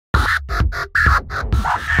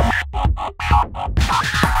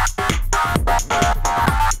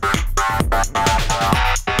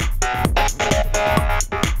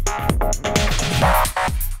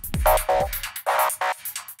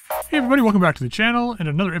everybody, welcome back to the channel and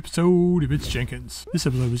another episode of It's Jenkins. This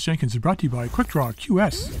episode of It's Jenkins is brought to you by Quickdraw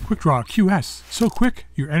QS. Quickdraw QS. So quick,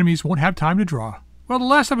 your enemies won't have time to draw. Well, the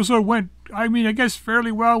last episode went, I guess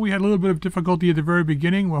fairly well. We had a little bit of difficulty at the very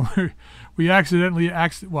beginning when we inadvertently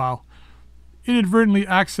accessed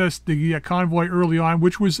the convoy early on,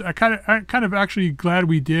 which was kind of actually glad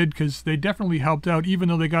we did, because they definitely helped out, even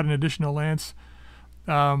though they got an additional lance.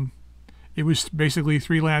 It was basically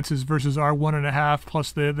 3 lances versus our 1.5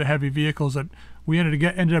 plus the heavy vehicles that we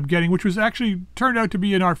ended up getting, which was actually turned out to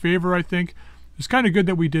be in our favor, I think. It's kind of good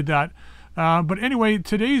that we did that. But anyway,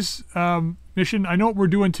 today's mission, I know what we're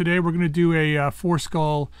doing today. We're going to do a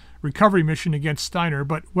 4-skull recovery mission against Steiner.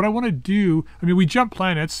 But what I want to do, we jumped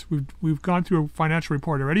planets. We've gone through a financial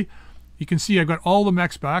report already. You can see I've got all the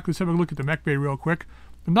mechs back. Let's have a look at the mech bay real quick.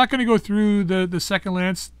 I'm not going to go through the second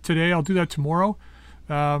lance today. I'll do that tomorrow.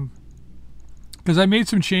 Because I made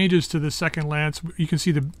some changes to the second lance. You can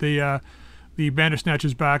see the Bandersnatch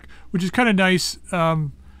is back, which is kind of nice.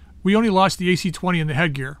 We only lost the AC-20 and the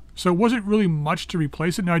headgear, so it wasn't really much to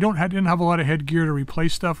replace it. Now, I didn't have a lot of headgear to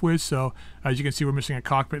replace stuff with, so as you can see, we're missing a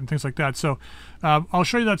cockpit and things like that. So I'll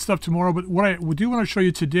show you that stuff tomorrow, but what I do want to show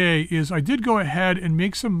you today is I did go ahead and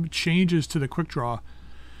make some changes to the quick draw,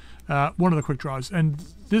 one of the quick draws. And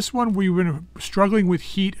this one, we've been struggling with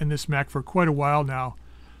heat in this mech for quite a while now.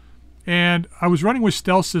 And I was running with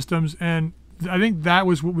stealth systems, and I think that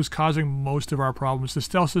was what was causing most of our problems. The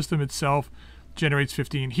stealth system itself generates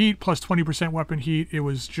 15 heat plus 20% weapon heat. It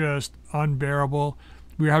was just unbearable.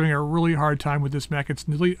 We were having a really hard time with this mech. It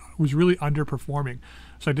was really underperforming.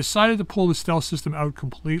 So I decided to pull the stealth system out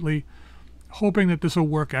completely, hoping that this will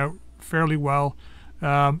work out fairly well.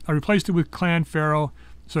 I replaced it with Clan Pharaoh,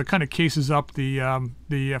 so it kind of cases up the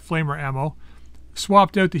flamer ammo.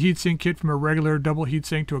 Swapped out the heatsink kit from a regular double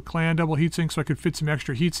heatsink to a Clan double heatsink so I could fit some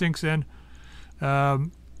extra heatsinks in.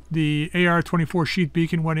 The AR-24 sheath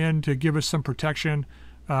beacon went in to give us some protection,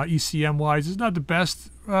 ECM-wise. It's not the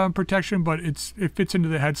best protection, but it fits into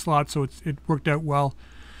the head slot, so it worked out well.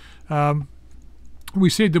 We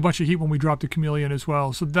saved a bunch of heat when we dropped the Chameleon as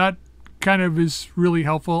well, so that kind of is really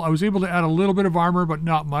helpful. I was able to add a little bit of armor, but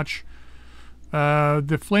not much.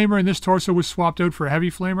 The flamer in this torso was swapped out for a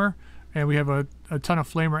heavy flamer, and we have a ton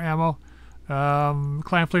of flamer ammo.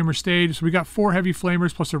 Clan flamer stayed, so we got 4 heavy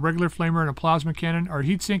flamers plus a regular flamer and a plasma cannon. Our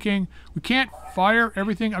heat sinking, we can't fire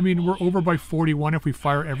everything. We're over by 41 if we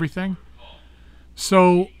fire everything.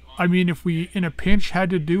 So, if we in a pinch had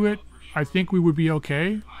to do it, I think we would be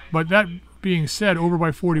okay. But that being said, over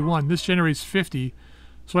by 41, this generates 50.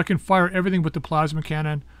 So I can fire everything but the plasma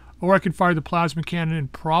cannon. Or I can fire the plasma cannon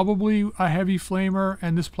and probably a heavy flamer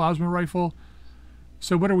and this plasma rifle.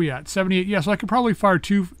 So what are we at? 78. Yeah, so I could probably fire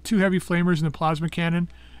two heavy flamers in the plasma cannon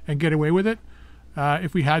and get away with it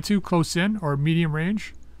if we had to, close in or medium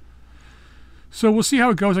range. So we'll see how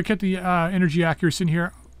it goes. I kept the energy accuracy in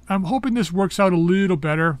here. I'm hoping this works out a little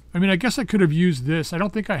better. I guess I could have used this. I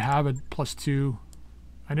don't think I have a +2.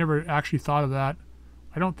 I never actually thought of that.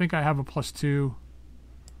 I don't think I have a +2.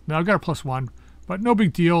 No, I've got a +1. But no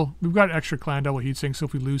big deal. We've got extra Clan double heatsink, so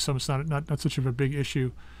if we lose some, it's not such of a big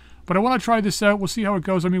issue. But I want to try this out. We'll see how it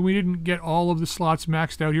goes. We didn't get all of the slots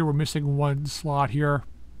maxed out here. We're missing 1 slot here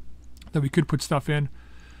that we could put stuff in.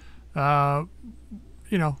 We'll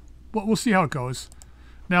see how it goes.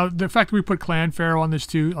 Now, the fact that we put Clan Pharaoh on this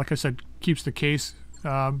too, like I said, keeps the case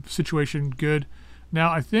situation good.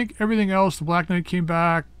 Now, I think everything else, the Black Knight came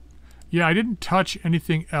back. Yeah, I didn't touch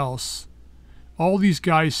anything else. All these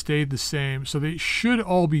guys stayed the same, so they should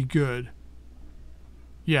all be good.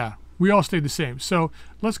 Yeah. We all stayed the same. So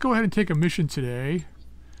let's go ahead and take a mission today.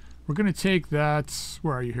 We're going to take that...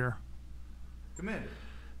 Where are you here? Commander.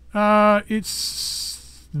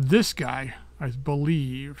 It's this guy, I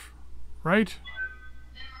believe. Right?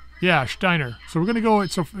 Yeah, Steiner. So we're going to go...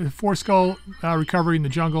 It's a 4-skull recovery in the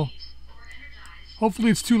jungle. Hopefully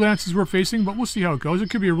it's 2 lances we're facing, but we'll see how it goes. It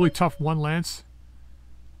could be a really tough 1 lance.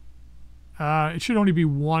 It should only be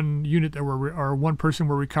 1 unit that or 1 person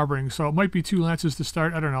we're recovering, so it might be 2 lances to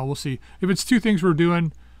start. I don't know. We'll see. If it's 2 things we're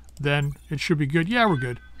doing, then it should be good. Yeah, we're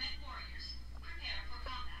good.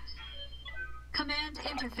 Command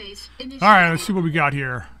interface initiated. All right, let's see what we got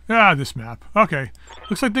here. This map. Okay,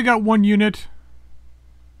 looks like they got 1 unit.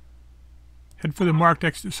 Head for the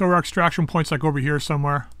marked so our extraction point's like over here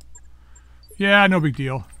somewhere. Yeah, no big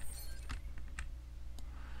deal.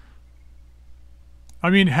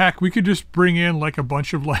 Heck, we could just bring in like a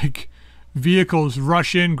bunch of vehicles,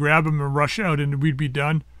 rush in, grab them, and rush out, and we'd be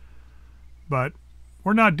done. But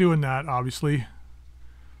we're not doing that, obviously.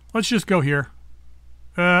 Let's just go here.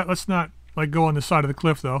 Let's not go on the side of the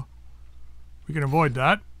cliff, though. We can avoid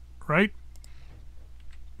that, right?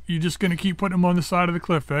 You just gonna keep putting them on the side of the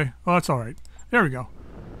cliff, eh? Oh, that's all right. There we go.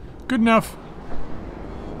 Good enough.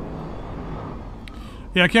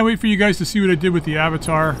 Yeah, I can't wait for you guys to see what I did with the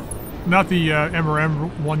Avatar. Not the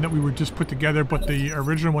MRM one that we would just put together, but the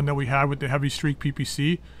original one that we had with the heavy streak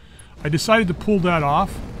PPC. I decided to pull that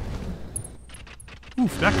off.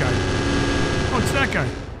 Oof, that guy. Oh, it's that guy.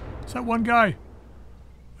 It's that one guy.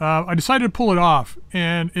 I decided to pull it off,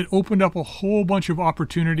 and it opened up a whole bunch of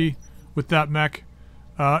opportunity with that mech.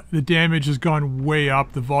 The damage has gone way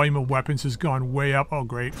up. The volume of weapons has gone way up. Oh,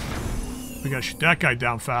 great. We gotta shoot that guy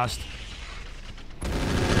down fast.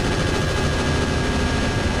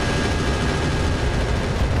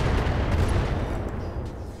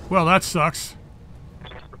 Well, that sucks.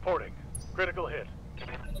 Reporting. Critical hit.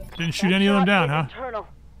 Didn't shoot any of them down, huh? Internal.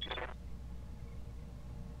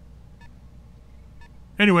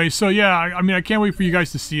 Anyway, so yeah, I mean, I can't wait for you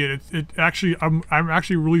guys to see it. It actually, I'm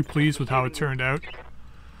actually really pleased with how it turned out.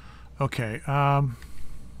 Okay, and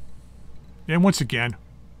once again,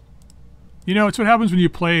 you know, it's what happens when you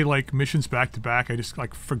play like missions back to back. I just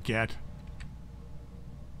like forget.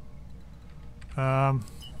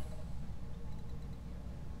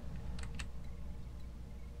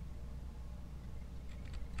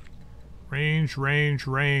 Range, range,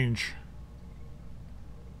 range.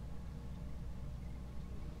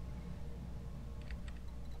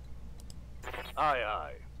 Aye,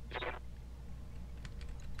 aye.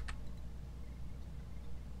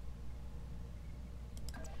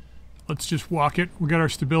 Let's just walk it. We got our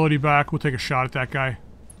stability back. We'll take a shot at that guy.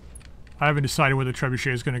 I haven't decided whether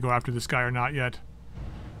Trebuchet is going to go after this guy or not yet.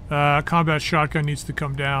 Combat shotgun needs to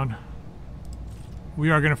come down. We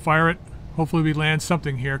are going to fire it. Hopefully we land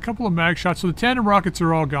something here. A couple of mag shots. So the tandem rockets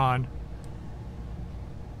are all gone.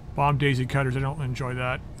 Bomb daisy cutters. I don't enjoy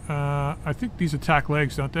that. I think these attack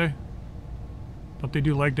legs, don't they? Don't they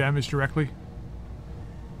do leg damage directly?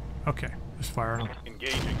 Okay, just fire them.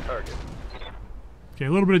 Engaging target. Okay,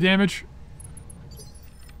 a little bit of damage.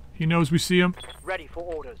 He knows we see him. Ready for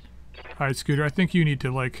orders. Alright, Scooter, I think you need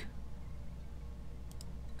to, like,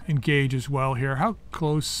 engage as well here. How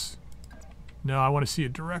close? No, I want to see a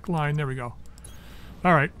direct line. There we go.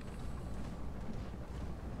 Alright.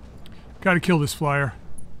 Gotta kill this flyer.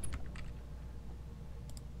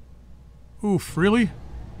 Oof, really?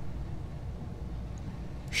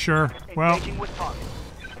 Sure. Well.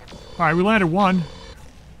 Alright, we landed one.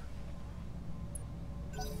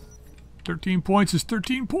 13 points is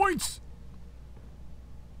 13 points!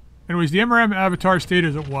 Anyways, the MRM Avatar stayed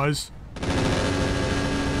as it was.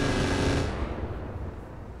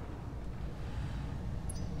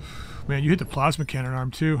 Man, you hit the plasma cannon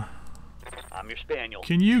arm too. I'm your spaniel.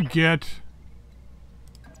 Can you get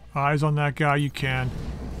eyes on that guy? You can.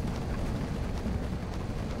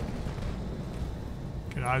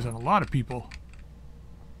 Get eyes on a lot of people.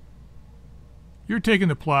 You're taking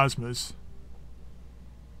the plasmas.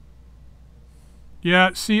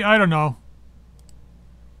 Yeah, see, I don't know.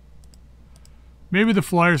 Maybe the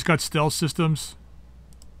flyer's got stealth systems.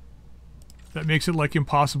 That makes it, like,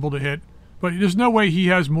 impossible to hit. But there's no way he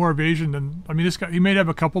has more evasion than... I mean, this guy, he may have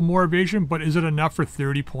a couple more evasion, but is it enough for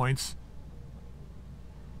 30 points?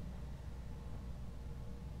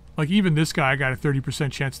 Like, even this guy got a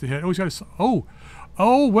 30% chance to hit. Oh, he's got a... Oh!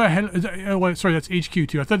 Oh, what? Sorry, that's HQ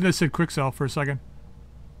too. I thought that said Quikscell for a second.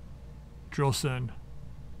 Drillson.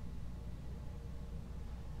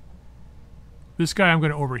 This guy I'm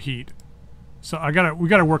going to overheat. So we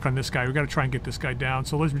gotta work on this guy. We gotta try and get this guy down.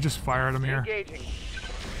 So let's just fire at him here.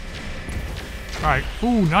 Alright.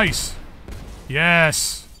 Ooh, nice.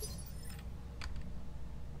 Yes.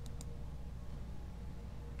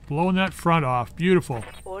 Blowing that front off. Beautiful.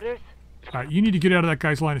 Orders? Alright, you need to get out of that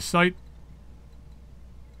guy's line of sight.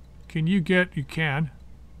 Can you get... You can.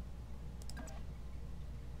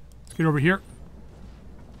 Let's get over here.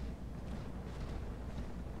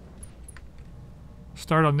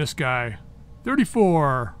 Start on this guy.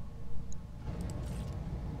 34.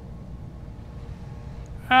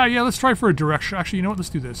 Ah, yeah, let's try for a direction. Actually, you know what? Let's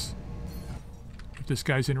do this. If this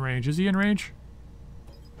guy's in range. Is he in range?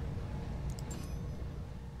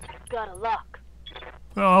 Got a lock.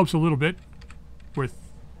 Well, it helps a little bit. With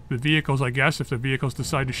the vehicles, I guess, if the vehicles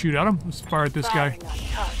decide to shoot at him. Let's fire at this guy.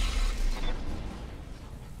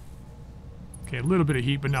 Okay, a little bit of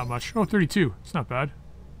heat, but not much. Oh, 32. It's not bad.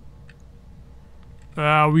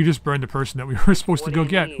 We just burned the person that we were supposed to go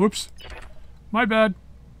get. Need? Whoops. My bad.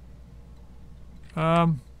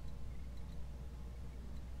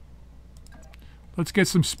 Let's get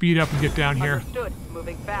some speed up and get down here. Understood.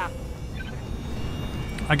 Moving fast.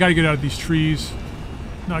 I gotta get out of these trees.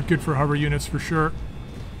 Not good for hover units for sure.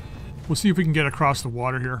 We'll see if we can get across the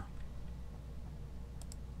water here.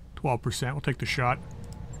 12%. We'll take the shot.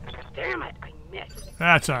 Damn it, I missed.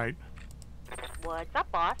 That's alright. What's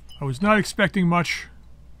up, boss? I was not expecting much.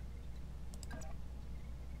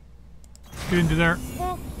 Get into there.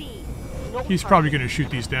 Full speed. No He's probably going to shoot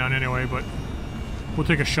these down anyway, but we'll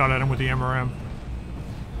take a shot at him with the MRM.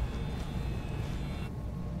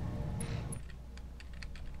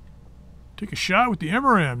 Take a shot with the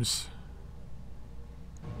MRMs.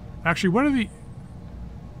 Actually, what are the...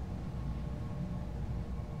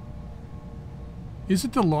 Is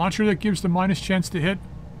it the launcher that gives the minus chance to hit?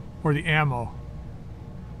 Or the ammo?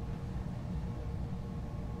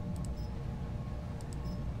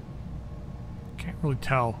 Can't really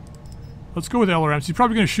tell. Let's go with LRMs. He's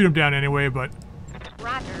probably going to shoot him down anyway, but...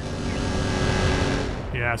 Roger.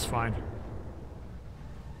 Yeah, that's fine.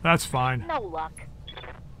 That's fine. No luck.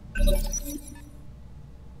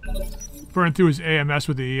 Burn through his AMS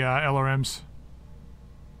with the LRMs.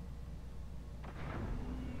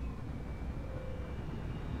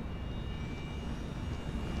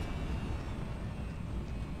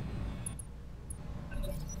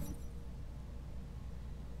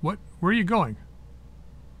 What? Where are you going?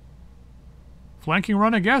 Flanking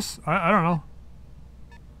run, I guess? I don't know.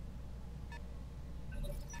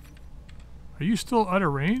 Are you still out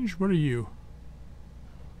of range? What are you?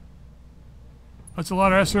 That's a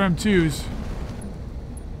lot of SRM2s.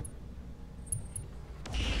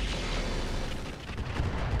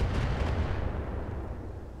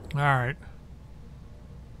 Alright.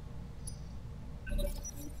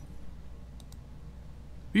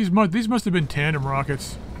 These must have been tandem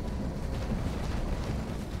rockets.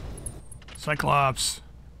 Cyclops.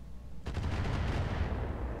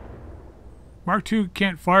 Mark II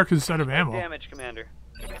can't fire because it's out of ammo. Damage, Commander.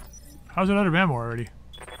 How's it out of ammo already?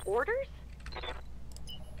 Orders?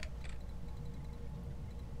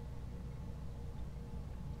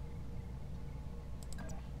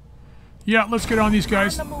 Yeah, let's get on these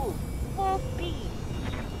guys. On the move. Full speed.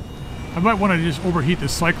 I might want to just overheat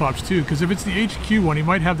this Cyclops too, because if it's the HQ one, he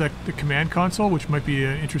might have the command console, which might be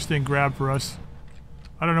an interesting grab for us.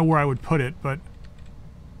 I don't know where I would put it, but...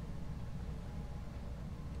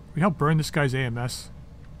 We help burn this guy's AMS.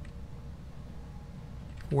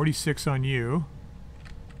 46 on you.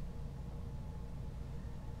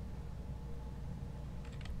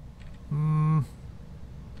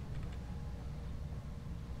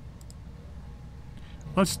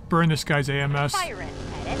 Let's burn this guy's AMS. Firing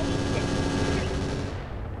at enemy six.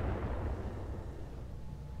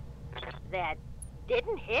 That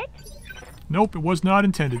didn't hit? Nope, it was not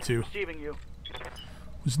intended to. Receiving you.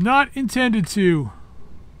 Was not intended to.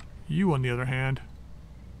 You, on the other hand.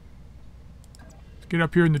 Let's get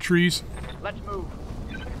up here in the trees. Let's move.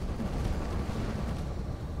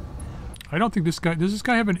 I don't think this guy... Does this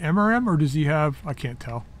guy have an MRM, or does he have... I can't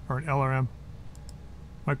tell. Or an LRM.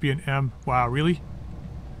 Might be an M. Wow, really?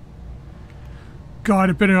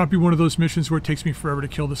 God, it better not be one of those missions where it takes me forever to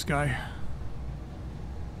kill this guy.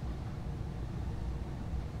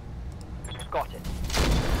 Got it.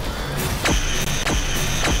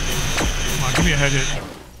 Come on, give me a head hit.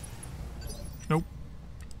 Nope.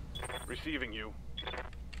 Receiving you.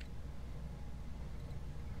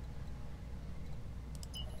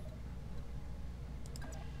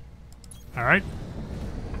 Alright.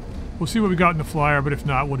 We'll see what we got in the flyer, but if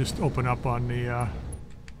not, we'll just open up on the,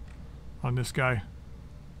 on this guy.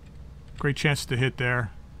 Great chance to hit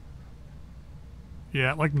there.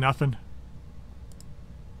 Yeah, like nothing.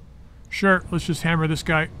 Sure, let's just hammer this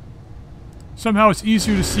guy. Somehow it's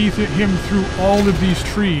easier to see him through all of these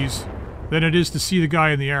trees than it is to see the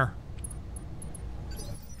guy in the air.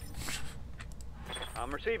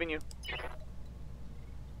 I'm receiving you.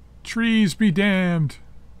 Trees be damned.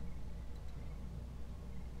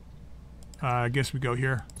 I guess we go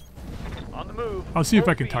here. On the move. I'll see if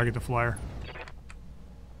I can target the flyer.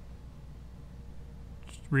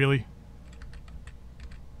 Really?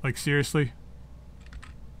 Like, seriously?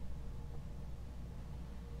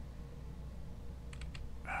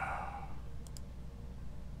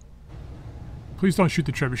 Please don't shoot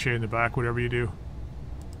the trebuchet in the back, whatever you do.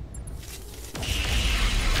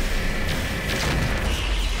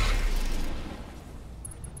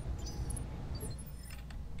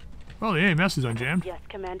 Well, the AMS is unjammed. Yes,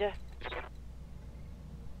 Commander.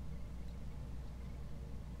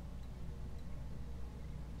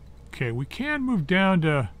 Okay, we can move down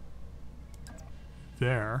to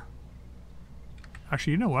there.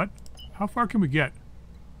 Actually, you know what? How far can we get?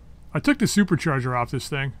 I took the supercharger off this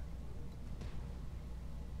thing.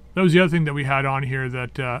 That was the other thing that we had on here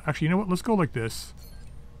that... actually, you know what? Let's go like this.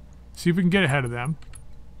 See if we can get ahead of them.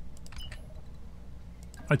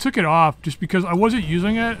 I took it off just because I wasn't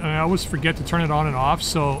using it, and I always forget to turn it on and off,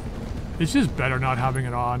 so it's just better not having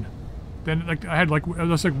it on. Then, like, I had like,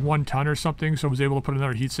 that's like 1 ton or something, so I was able to put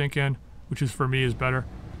another heatsink in, which is, for me, is better.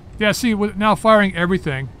 Yeah, see, with now firing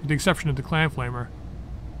everything, with the exception of the clan flamer,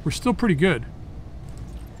 we're still pretty good.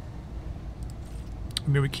 I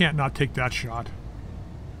mean, we can't not take that shot.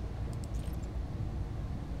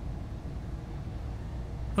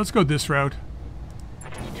 Let's go this route.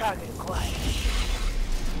 Target acquired.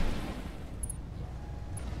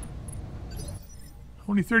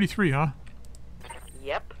 Only 33, huh?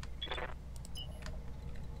 Yep.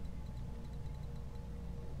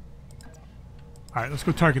 Alright, let's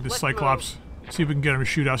go target this Cyclops. See if we can get him to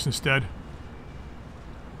shoot us instead.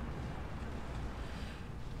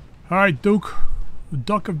 Alright, Duke. The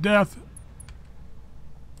Duck of Death.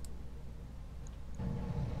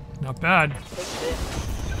 Not bad.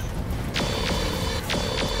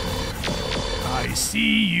 I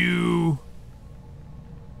see you.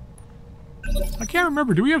 I can't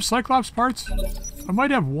remember. Do we have Cyclops parts? I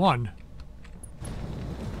might have one.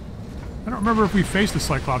 I don't remember if we faced the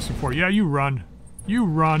Cyclops before. Yeah, you run. You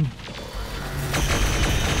run.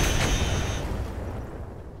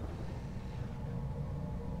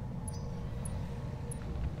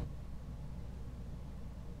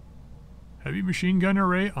 Heavy machine gun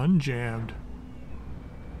array unjammed.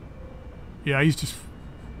 Yeah, he's just...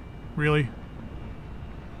 Really?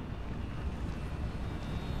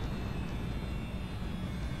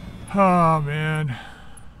 Oh, man.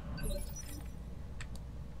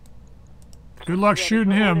 Good luck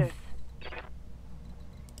shooting him.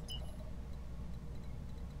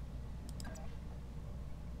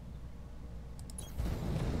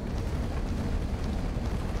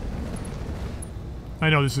 I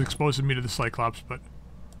know this is exposing me to the Cyclops, but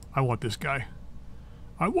I want this guy.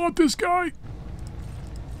 I want this guy!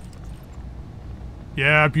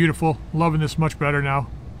 Yeah, beautiful. Loving this much better now.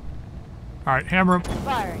 Alright, hammer him.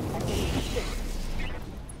 Firing.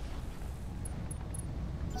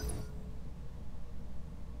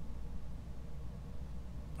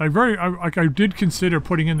 I did consider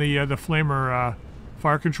putting in the flamer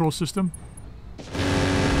fire control system. But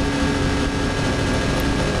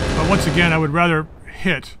once again, I would rather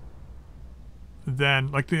hit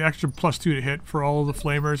than, like, the extra +2 to hit for all of the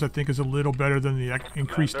flamers I think is a little better than the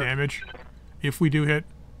increased damage if we do hit.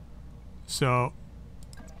 So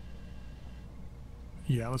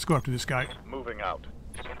yeah, let's go after this guy. Moving out.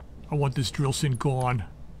 I want this Drillson gone.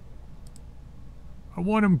 I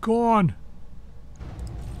want him gone.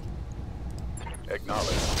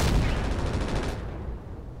 Acknowledge.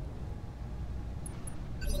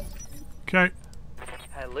 Okay.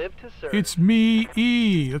 I live to serve. It's me,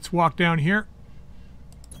 E. Let's walk down here.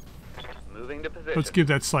 Moving to position. Let's give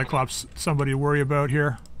that Cyclops somebody to worry about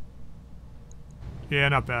here. Yeah,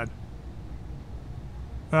 not bad.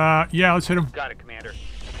 Yeah, let's hit him. Got it, Commander.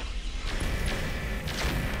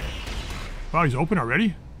 Wow, he's open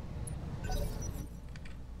already?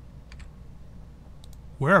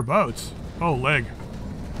 Whereabouts? Oh, leg.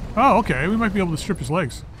 Oh, okay, we might be able to strip his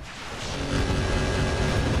legs.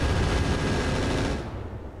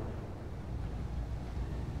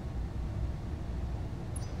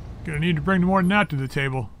 Gonna need to bring more than that to the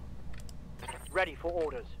table. Ready for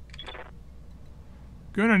orders.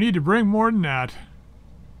 Gonna need to bring more than that.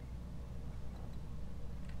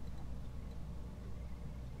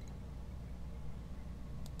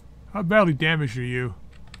 How badly damaged are you?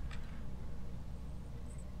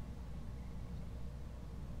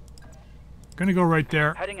 Gonna go right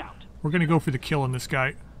there. Heading out. We're gonna go for the kill on this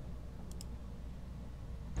guy.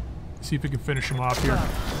 See if we can finish him off here.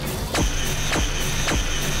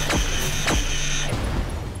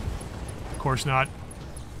 Of course not.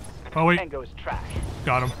 Oh wait, Tango's track.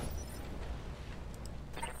 got him.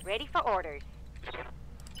 Ready for orders.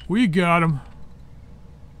 We got him.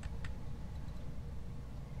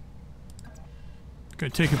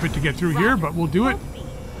 Gonna take a bit to get through here, but we'll do it.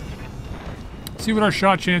 See what our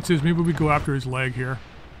shot chance is. Maybe we go after his leg here.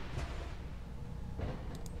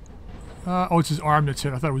 Oh, it's his arm that's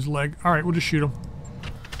hit. I thought it was leg. Alright, we'll just shoot him.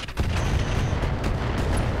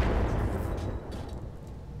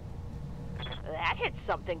 That hit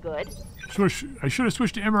something good. Switch. I should have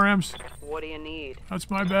switched to MRMs. What do you need? That's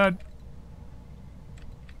my bad.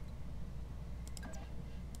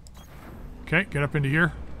 Okay, get up into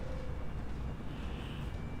here.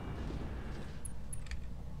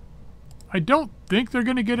 I don't think they're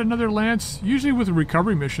going to get another Lance. Usually with a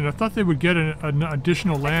recovery mission, I thought they would get an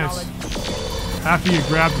additional Lance after you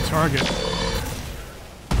grab the target.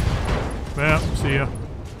 Well, see ya.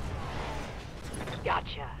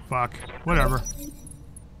 Gotcha. Fuck. Whatever.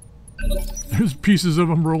 There's pieces of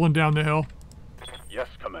them rolling down the hill. Yes,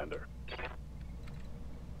 Commander.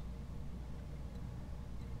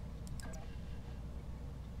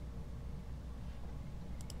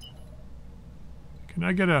 Can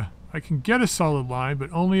I get a... I can get a solid line, but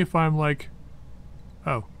only if I'm like...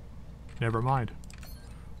 Oh. Never mind.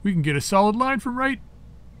 We can get a solid line from right...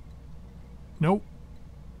 Nope.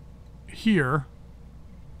 Here.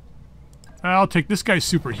 I'll take... This guy's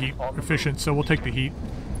super heat efficient, so we'll take the heat.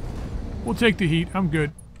 We'll take the heat. I'm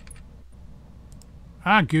good.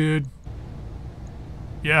 I'm good.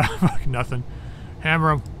 Yeah, nothing.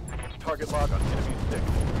 Hammer him. Target lock on enemy 6.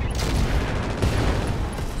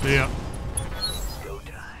 See ya.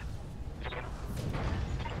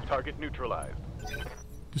 Target neutralized.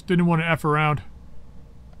 Just didn't want to F around.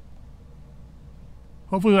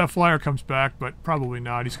 Hopefully that flyer comes back, but probably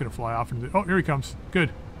not. He's going to fly off into the... Oh, here he comes.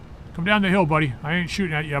 Good. Come down the hill, buddy. I ain't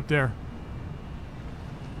shooting at you up there.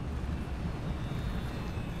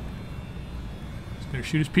 He's going to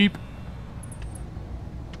shoot his peep.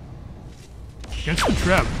 Against the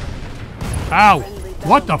Treb. Ow!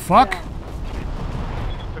 What the fuck?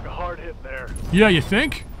 Took a hard hit there. Yeah, you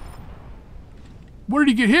think? What did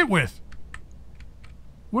he get hit with?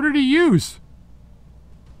 What did he use?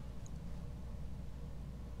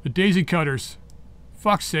 The daisy cutters.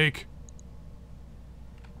 Fuck's sake.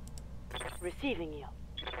 Receiving you.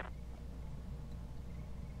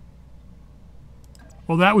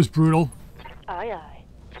 Well, that was brutal. Aye, aye.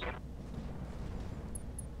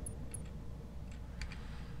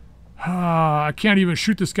 I can't even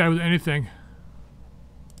shoot this guy with anything.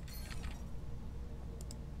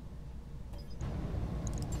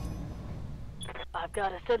 I've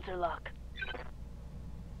got a sensor lock.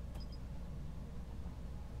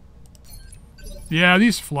 Yeah,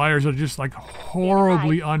 these flyers are just like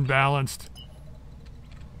horribly unbalanced.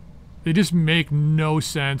 They just make no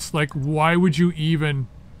sense. Like, why would you even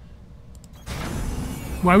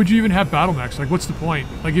have battle mechs? Like, what's the point?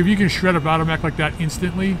 Like, if you can shred a battle mech like that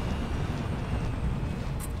instantly,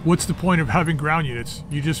 what's the point of having ground units?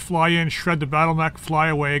 You just fly in, shred the battle mech, fly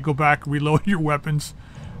away, go back, reload your weapons,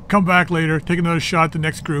 come back later, take another shot at the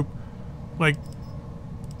next group. Like,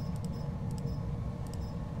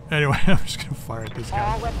 anyway, I'm just gonna fire at this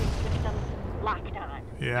guy. All weapon systems locked on.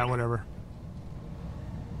 Yeah, whatever.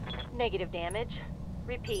 Negative damage.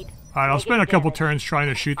 Repeat. Alright, I'll spend a couple Negative turns trying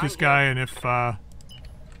to shoot this guy, and if I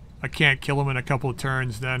can't kill him in a couple of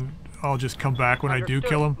turns, then I'll just come back when I do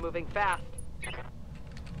kill him. Moving fast.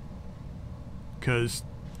 Because,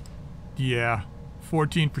 yeah,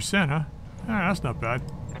 14%, huh? Ah, that's not bad.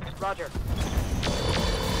 Roger.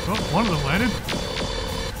 Oh, one of them landed.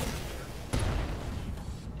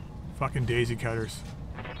 Fucking daisy cutters.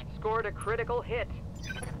 Scored a critical hit.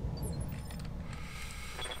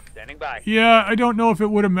 Standing by. Yeah, I don't know if it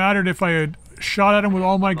would have mattered if I had shot at him with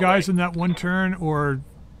all my guys in that one turn or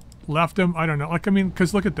left him. I don't know. Like, I mean,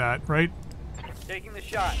 because look at that, right? Taking the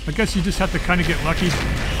shot. I guess you just have to kind of get lucky.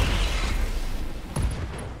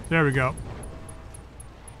 There we go.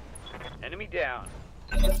 Enemy down.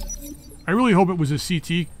 I really hope it was a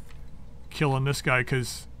CT killing this guy,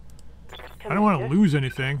 because I don't want to lose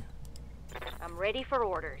anything. I'm ready for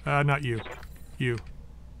orders. Not you. You.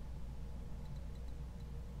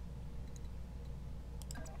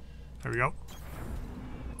 There we go.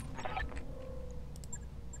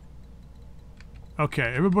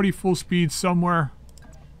 Okay, everybody full speed somewhere.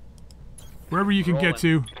 Wherever you can get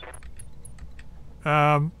to.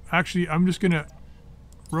 Actually, I'm just gonna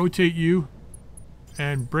rotate you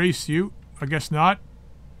and brace you. I guess not.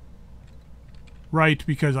 Right,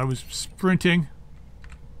 because I was sprinting.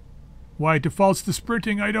 Why it defaults to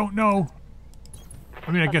sprinting, I don't know.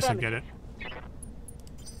 I mean, I guess I get it.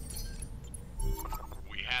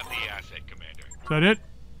 We have the asset, Commander. Is that it?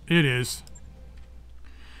 It is.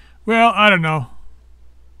 Well, I don't know.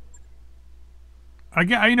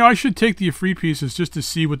 I should take the free pieces just to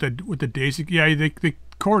see what the daisy. Yeah, they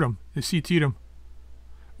cored them. They CT'd them,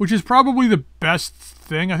 which is probably the best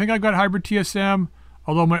thing. I think I've got hybrid TSM,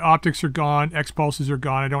 although my optics are gone, X pulses are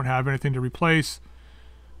gone. I don't have anything to replace.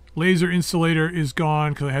 Laser insulator is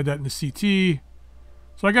gone because I had that in the CT.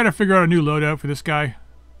 So I got to figure out a new loadout for this guy.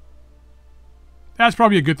 That's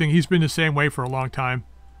probably a good thing. He's been the same way for a long time.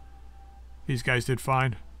 These guys did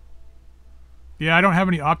fine. Yeah, I don't have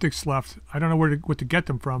any optics left. I don't know what to get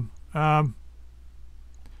them from. I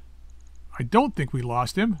don't think we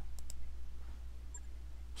lost him.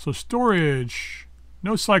 So storage.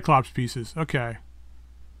 No Cyclops pieces. Okay.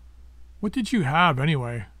 What did you have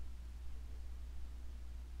anyway?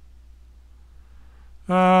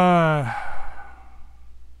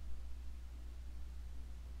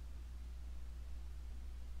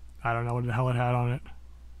 I don't know what the hell it had on it.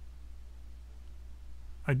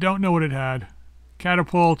 I don't know what it had.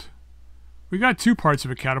 Catapult. We got 2 parts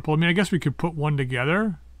of a catapult. I mean, I guess we could put one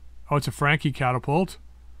together. Oh, it's a Frankie catapult.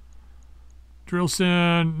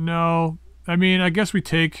 Drillson, no. I mean, I guess we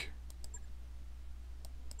take...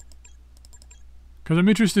 Because I'm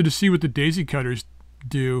interested to see what the daisy cutters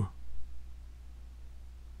do.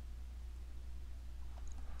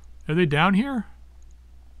 Are they down here?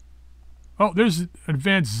 Oh, there's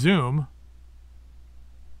advanced zoom.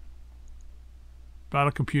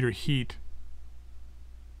 Battle computer heat.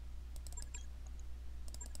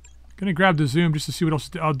 Gonna grab the zoom just to see what else.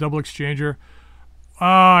 Oh, double exchanger.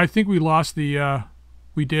 I think we lost the.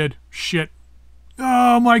 We did. Shit.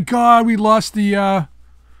 Oh my God, we lost the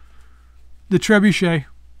trebuchet.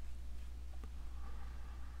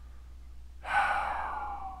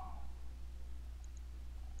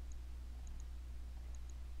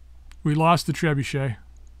 We lost the trebuchet.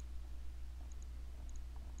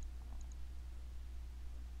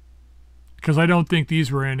 Because I don't think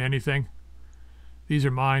these were in anything. These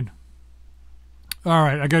are mine.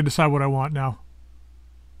 Alright, I gotta decide what I want now.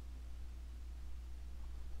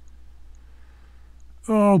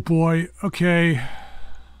 Oh boy, okay.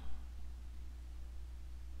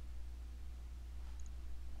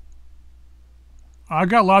 I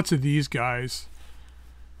got lots of these guys.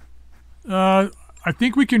 I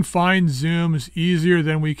think we can find zooms easier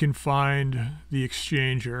than we can find the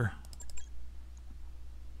exchanger.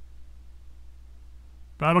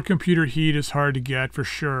 Battle computer heat is hard to get for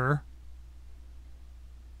sure.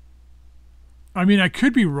 I mean, I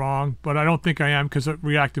could be wrong, but I don't think I am because of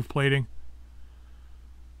reactive plating.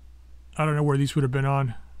 I don't know where these would have been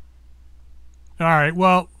on. Alright,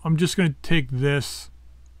 well, I'm just going to take this.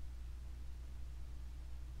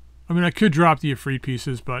 I mean, I could drop the Ifrit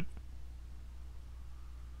pieces, but...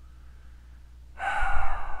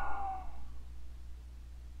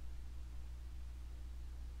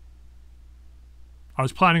 I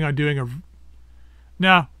was planning on doing a...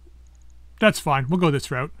 Nah, that's fine. We'll go this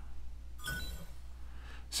route.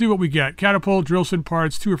 See what we get. Catapult, Drillson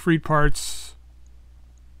parts, 2 Ifrit parts.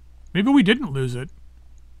 Maybe we didn't lose it.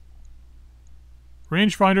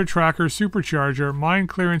 Rangefinder, tracker, supercharger, mine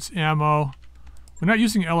clearance ammo. We're not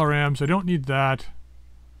using LRMs. I don't need that.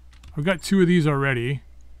 I've got 2 of these already.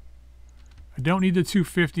 I don't need the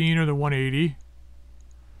 215 or the 180.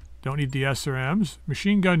 Don't need the SRMs.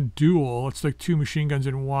 Machine gun dual. It's like 2 machine guns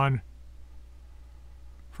in one.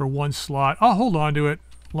 For 1 slot. I'll hold on to it.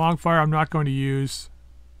 Long fire I'm not going to use.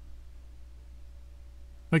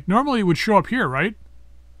 Like normally it would show up here, right?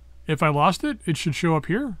 If I lost it, it should show up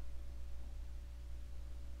here.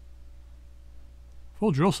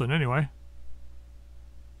 Full Drillson anyway.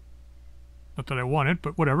 Not that I want it,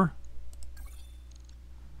 but whatever.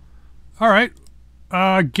 Alright.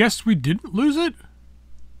 Guess we didn't lose it?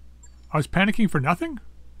 I was panicking for nothing?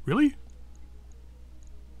 Really?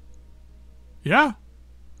 Yeah?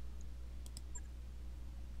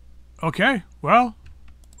 Okay, well.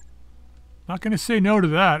 Not going to say no to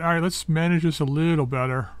that. Alright, let's manage this a little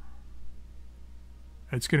better.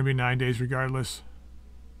 It's going to be 9 days regardless.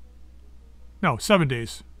 No, 7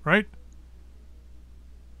 days, right?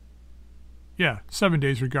 Yeah, 7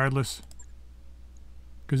 days regardless.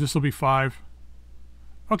 Because this will be 5.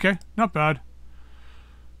 Okay, not bad.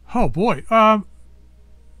 Oh boy.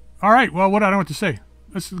 Alright, well, what I don't know what to say.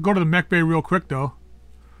 Let's go to the mech bay real quick, though.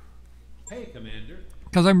 Hey, Commander.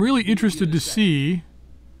 Because I'm really interested to see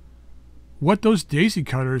what those daisy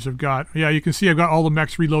cutters have got. Yeah, you can see I've got all the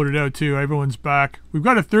mechs reloaded out, too. Everyone's back. We've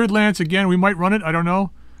got a 3rd Lance again. We might run it. I don't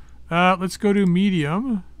know. Let's go to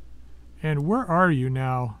medium. And where are you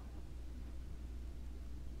now?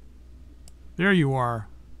 There you are.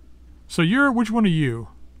 So you're... Which one are you?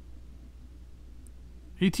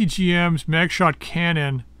 ATGMs, mag shot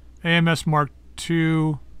cannon, AMS Mark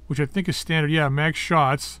II, which I think is standard. Yeah, mag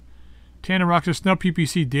shots. Tandem rockets, snub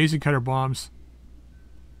PPC, daisy cutter bombs.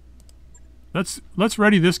 Let's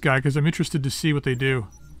ready this guy because I'm interested to see what they do.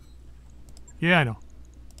 Yeah, I know.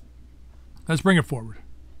 Let's bring it forward.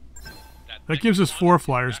 That gives us 4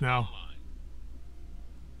 flyers now.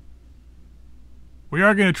 We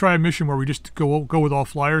are going to try a mission where we just go with all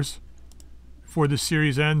flyers before this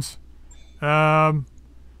series ends.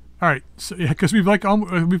 All right, so yeah, because we've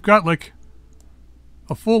got like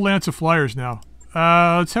a full lance of flyers now.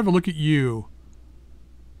 Let's have a look at you.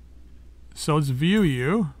 So let's view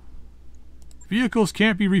you. Vehicles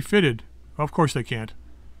can't be refitted. Well, of course they can't.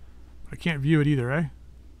 I can't view it either, eh?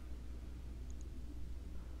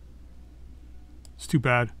 It's too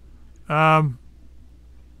bad. So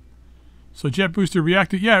jet booster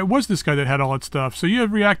reactive. Yeah, it was this guy that had all that stuff. So you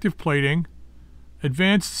have reactive plating.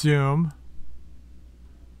 Advanced zoom.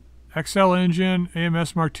 XL engine,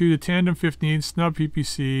 AMS Mark II, the tandem 15, snub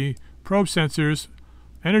PPC, probe sensors,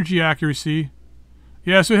 energy accuracy.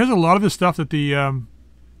 Yeah, so it has a lot of the stuff that the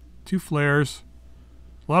 2 flares,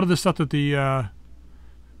 a lot of the stuff that the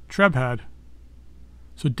Treb had.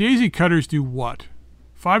 So daisy cutters do what?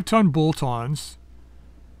 5-ton bolt-ons.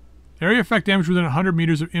 Area effect damage within 100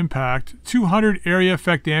 meters of impact. 200 area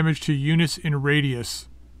effect damage to units in radius.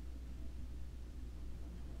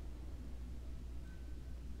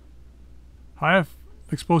 High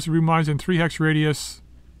explosive remines in 3 hex radius.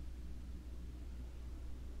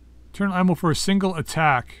 Turn ammo for a single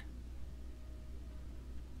attack.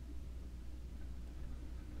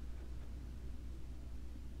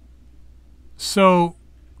 So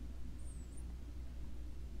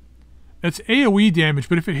it's AoE damage,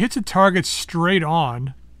 but if it hits a target straight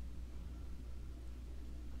on,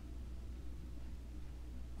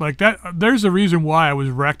 like that, there's a reason why I was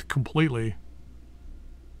wrecked completely.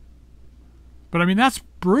 But I mean, that's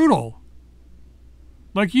brutal.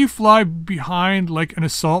 Like, you fly behind like an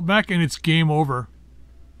assault mech and it's game over.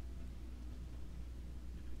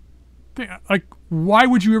 Like, why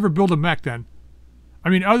would you ever build a mech then? I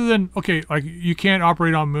mean, other than, okay, like, you can't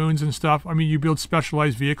operate on moons and stuff. I mean, you build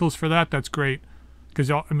specialized vehicles for that. That's great. Because,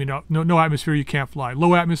 I mean, no atmosphere, you can't fly.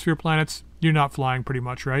 Low atmosphere planets, you're not flying pretty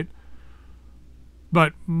much, right?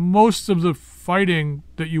 But most of the fighting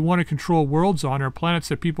that you want to control worlds on are planets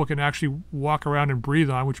that people can actually walk around and breathe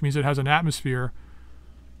on, which means it has an atmosphere.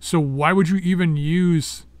 So why would you even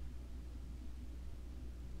use...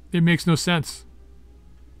 It makes no sense.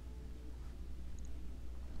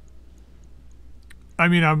 I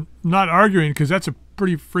mean, I'm not arguing because that's a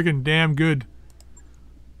pretty freaking damn good...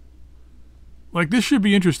 Like, this should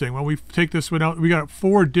be interesting when we take this one out. We got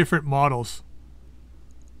 4 different models.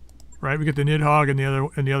 Right? We got the Nidhogg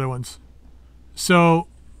and the other ones. So,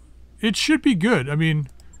 it should be good. I mean,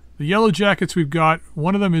 the yellow jackets we've got,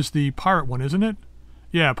 one of them is the pirate one, isn't it?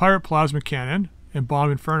 Yeah, pirate plasma cannon and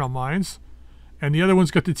bomb infernal mines. And the other one's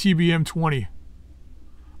got the TBM-20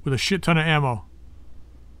 with a shit ton of ammo.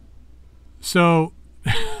 So,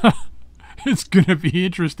 it's going to be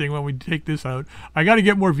interesting when we take this out. I got to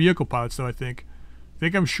get more vehicle pilots, though, I think. I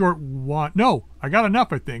think I'm short one. No, I got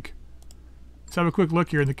enough, I think. Let's have a quick look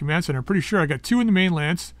here in the command center. I'm pretty sure I got 2 in the main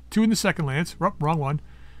lance, 2 in the second lance. Oh, wrong one.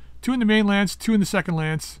 2 in the main lance, 2 in the second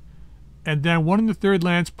lance, and then 1 in the third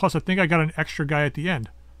lance, plus I think I got an extra guy at the end,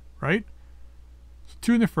 right? So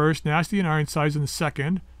 2 in the first, Nasty and Ironsides in the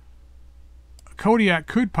second. Kodiak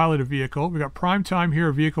could pilot a vehicle. We got Prime Time here,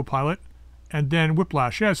 a vehicle pilot, and then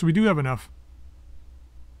Whiplash. Yeah, so we do have enough.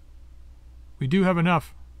 We do have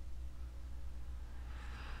enough.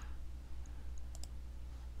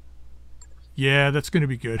 Yeah, that's going to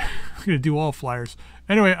be good. I'm going to do all flyers.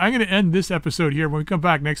 Anyway, I'm going to end this episode here. When we come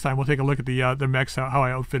back next time, we'll take a look at the mechs, how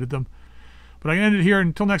I outfitted them. But I'm going to end it here.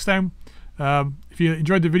 Until next time, if you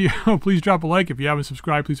enjoyed the video, please drop a like. If you haven't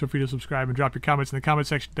subscribed, please feel free to subscribe and drop your comments in the comment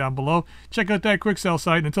section down below. Check out that Quikscell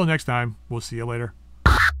site. And until next time, we'll see you later.